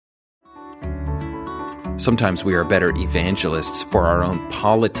Sometimes we are better evangelists for our own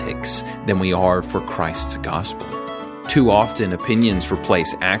politics than we are for Christ's gospel. Too often, opinions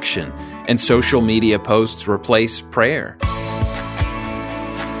replace action, and social media posts replace prayer.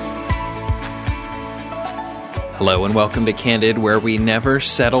 Hello and welcome to Candid, where we never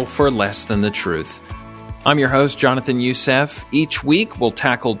settle for less than the truth. I'm your host, Jonathan Youssef. Each week, we'll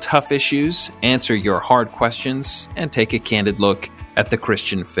tackle tough issues, answer your hard questions, and take a candid look at the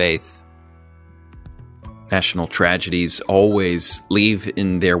Christian faith. National tragedies always leave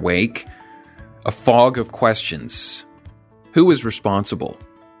in their wake a fog of questions. Who is responsible?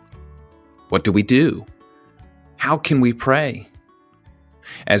 What do we do? How can we pray?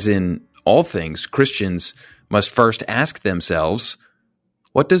 As in all things, Christians must first ask themselves,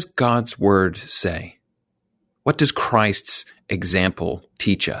 what does God's Word say? What does Christ's example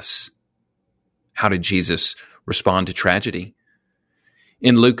teach us? How did Jesus respond to tragedy?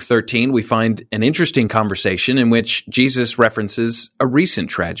 In Luke 13, we find an interesting conversation in which Jesus references a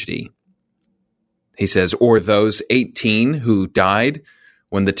recent tragedy. He says, "Or those 18 who died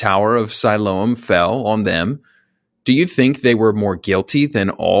when the tower of Siloam fell on them, do you think they were more guilty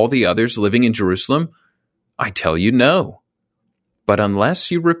than all the others living in Jerusalem? I tell you, no. But unless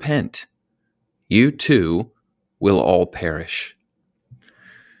you repent, you too will all perish."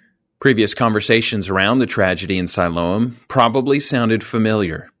 Previous conversations around the tragedy in Siloam probably sounded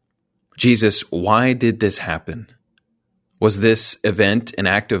familiar. Jesus, why did this happen? Was this event an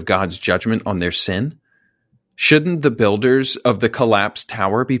act of God's judgment on their sin? Shouldn't the builders of the collapsed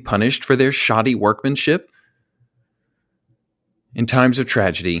tower be punished for their shoddy workmanship? In times of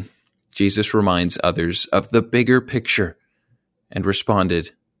tragedy, Jesus reminds others of the bigger picture and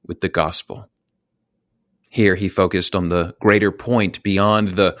responded with the gospel. Here he focused on the greater point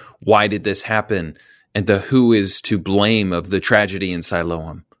beyond the why did this happen and the who is to blame of the tragedy in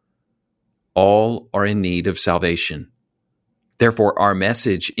Siloam. All are in need of salvation. Therefore, our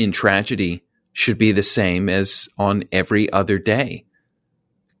message in tragedy should be the same as on every other day.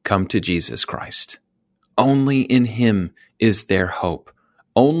 Come to Jesus Christ. Only in Him is there hope.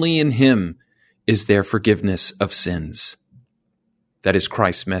 Only in Him is there forgiveness of sins. That is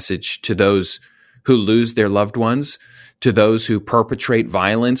Christ's message to those who lose their loved ones, to those who perpetrate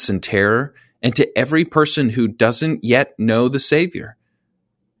violence and terror, and to every person who doesn't yet know the Savior.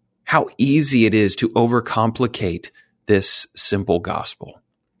 How easy it is to overcomplicate this simple gospel.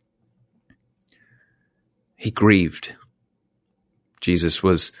 He grieved. Jesus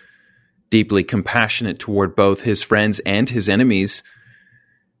was deeply compassionate toward both his friends and his enemies.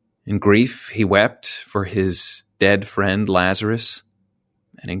 In grief, he wept for his dead friend Lazarus,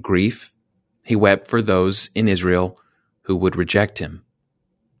 and in grief, he wept for those in Israel who would reject him.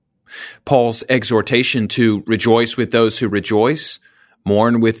 Paul's exhortation to rejoice with those who rejoice,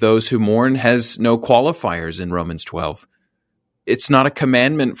 mourn with those who mourn, has no qualifiers in Romans 12. It's not a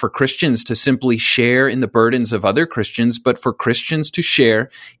commandment for Christians to simply share in the burdens of other Christians, but for Christians to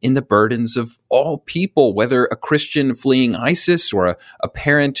share in the burdens of all people, whether a Christian fleeing ISIS or a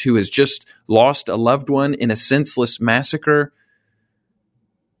parent who has just lost a loved one in a senseless massacre.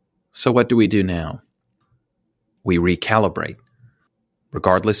 So what do we do now? We recalibrate.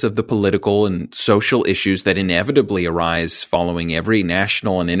 Regardless of the political and social issues that inevitably arise following every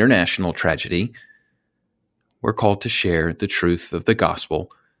national and international tragedy, we're called to share the truth of the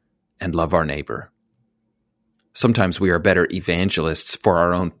gospel and love our neighbor. Sometimes we are better evangelists for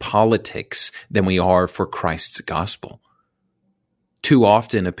our own politics than we are for Christ's gospel. Too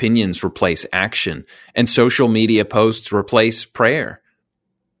often, opinions replace action, and social media posts replace prayer.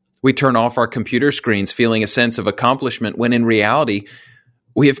 We turn off our computer screens feeling a sense of accomplishment when in reality,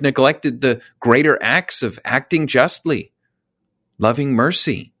 we have neglected the greater acts of acting justly, loving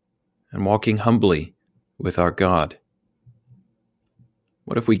mercy, and walking humbly with our God.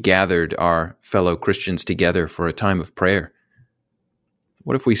 What if we gathered our fellow Christians together for a time of prayer?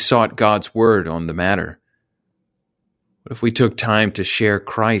 What if we sought God's word on the matter? What if we took time to share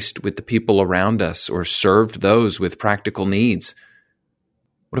Christ with the people around us or served those with practical needs?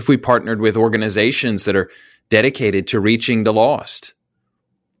 What if we partnered with organizations that are dedicated to reaching the lost?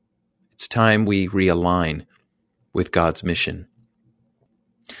 It's time we realign with God's mission.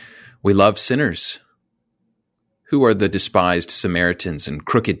 We love sinners. Who are the despised Samaritans and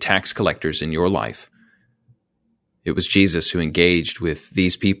crooked tax collectors in your life? It was Jesus who engaged with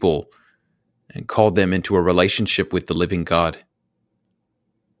these people and called them into a relationship with the living God.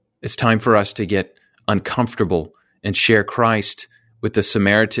 It's time for us to get uncomfortable and share Christ with the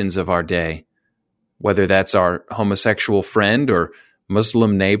Samaritans of our day, whether that's our homosexual friend or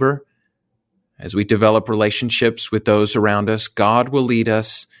Muslim neighbor. As we develop relationships with those around us, God will lead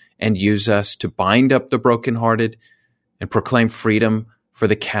us and use us to bind up the brokenhearted and proclaim freedom for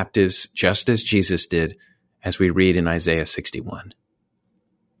the captives, just as Jesus did, as we read in Isaiah 61.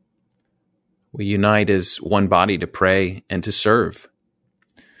 We unite as one body to pray and to serve.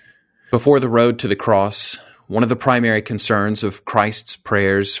 Before the road to the cross, one of the primary concerns of Christ's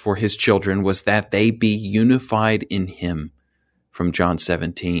prayers for his children was that they be unified in him, from John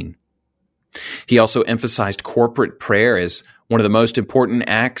 17. He also emphasized corporate prayer as one of the most important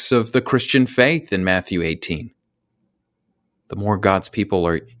acts of the Christian faith in Matthew 18. The more God's people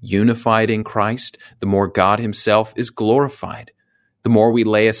are unified in Christ, the more God himself is glorified. The more we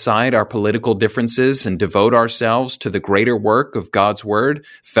lay aside our political differences and devote ourselves to the greater work of God's word,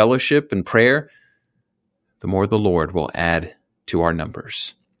 fellowship, and prayer, the more the Lord will add to our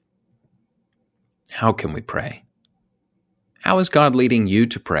numbers. How can we pray? How is God leading you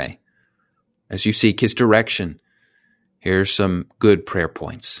to pray? As you seek his direction, here are some good prayer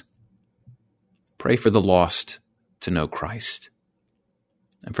points. Pray for the lost to know Christ,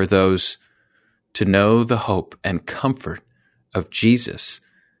 and for those to know the hope and comfort of Jesus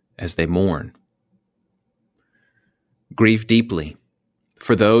as they mourn. Grieve deeply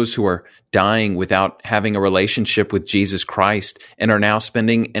for those who are dying without having a relationship with Jesus Christ and are now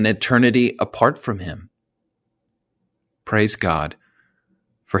spending an eternity apart from him. Praise God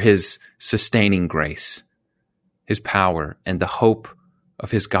for his sustaining grace, his power, and the hope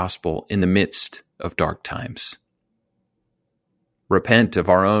of his gospel in the midst of dark times. Repent of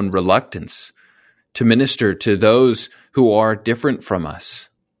our own reluctance to minister to those who are different from us.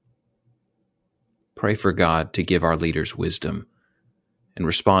 Pray for God to give our leaders wisdom in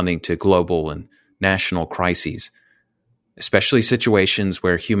responding to global and national crises, especially situations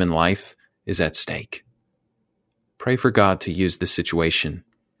where human life is at stake. Pray for God to use the situation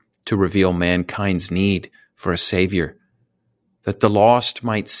to reveal mankind's need for a Savior, that the lost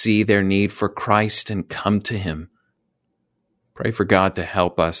might see their need for Christ and come to him. Pray for God to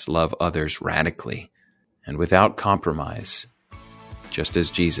help us love others radically and without compromise, just as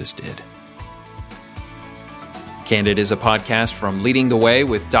Jesus did. Candid is a podcast from Leading the Way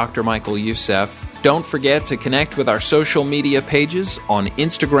with Dr. Michael Youssef. Don't forget to connect with our social media pages on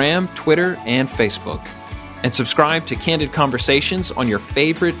Instagram, Twitter, and Facebook. And subscribe to Candid Conversations on your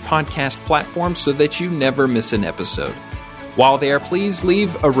favorite podcast platform so that you never miss an episode. While there, please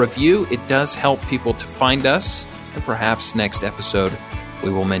leave a review. It does help people to find us, and perhaps next episode we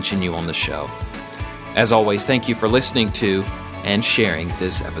will mention you on the show. As always, thank you for listening to and sharing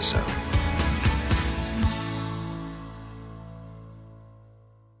this episode.